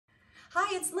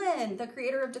Hi, it's Lynn, the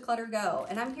creator of Declutter Go,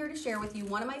 and I'm here to share with you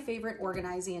one of my favorite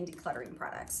organizing and decluttering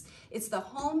products. It's the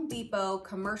Home Depot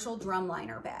Commercial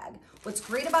Drumliner Bag. What's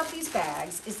great about these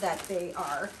bags is that they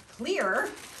are clear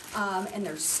and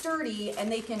they're sturdy and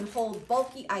they can hold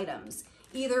bulky items,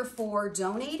 either for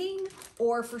donating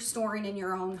or for storing in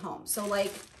your own home. So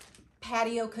like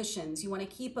patio cushions, you want to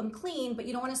keep them clean, but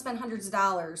you don't want to spend hundreds of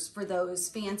dollars for those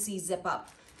fancy zip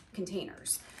up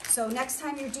containers. So next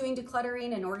time you're doing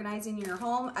decluttering and organizing your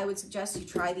home, I would suggest you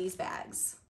try these bags.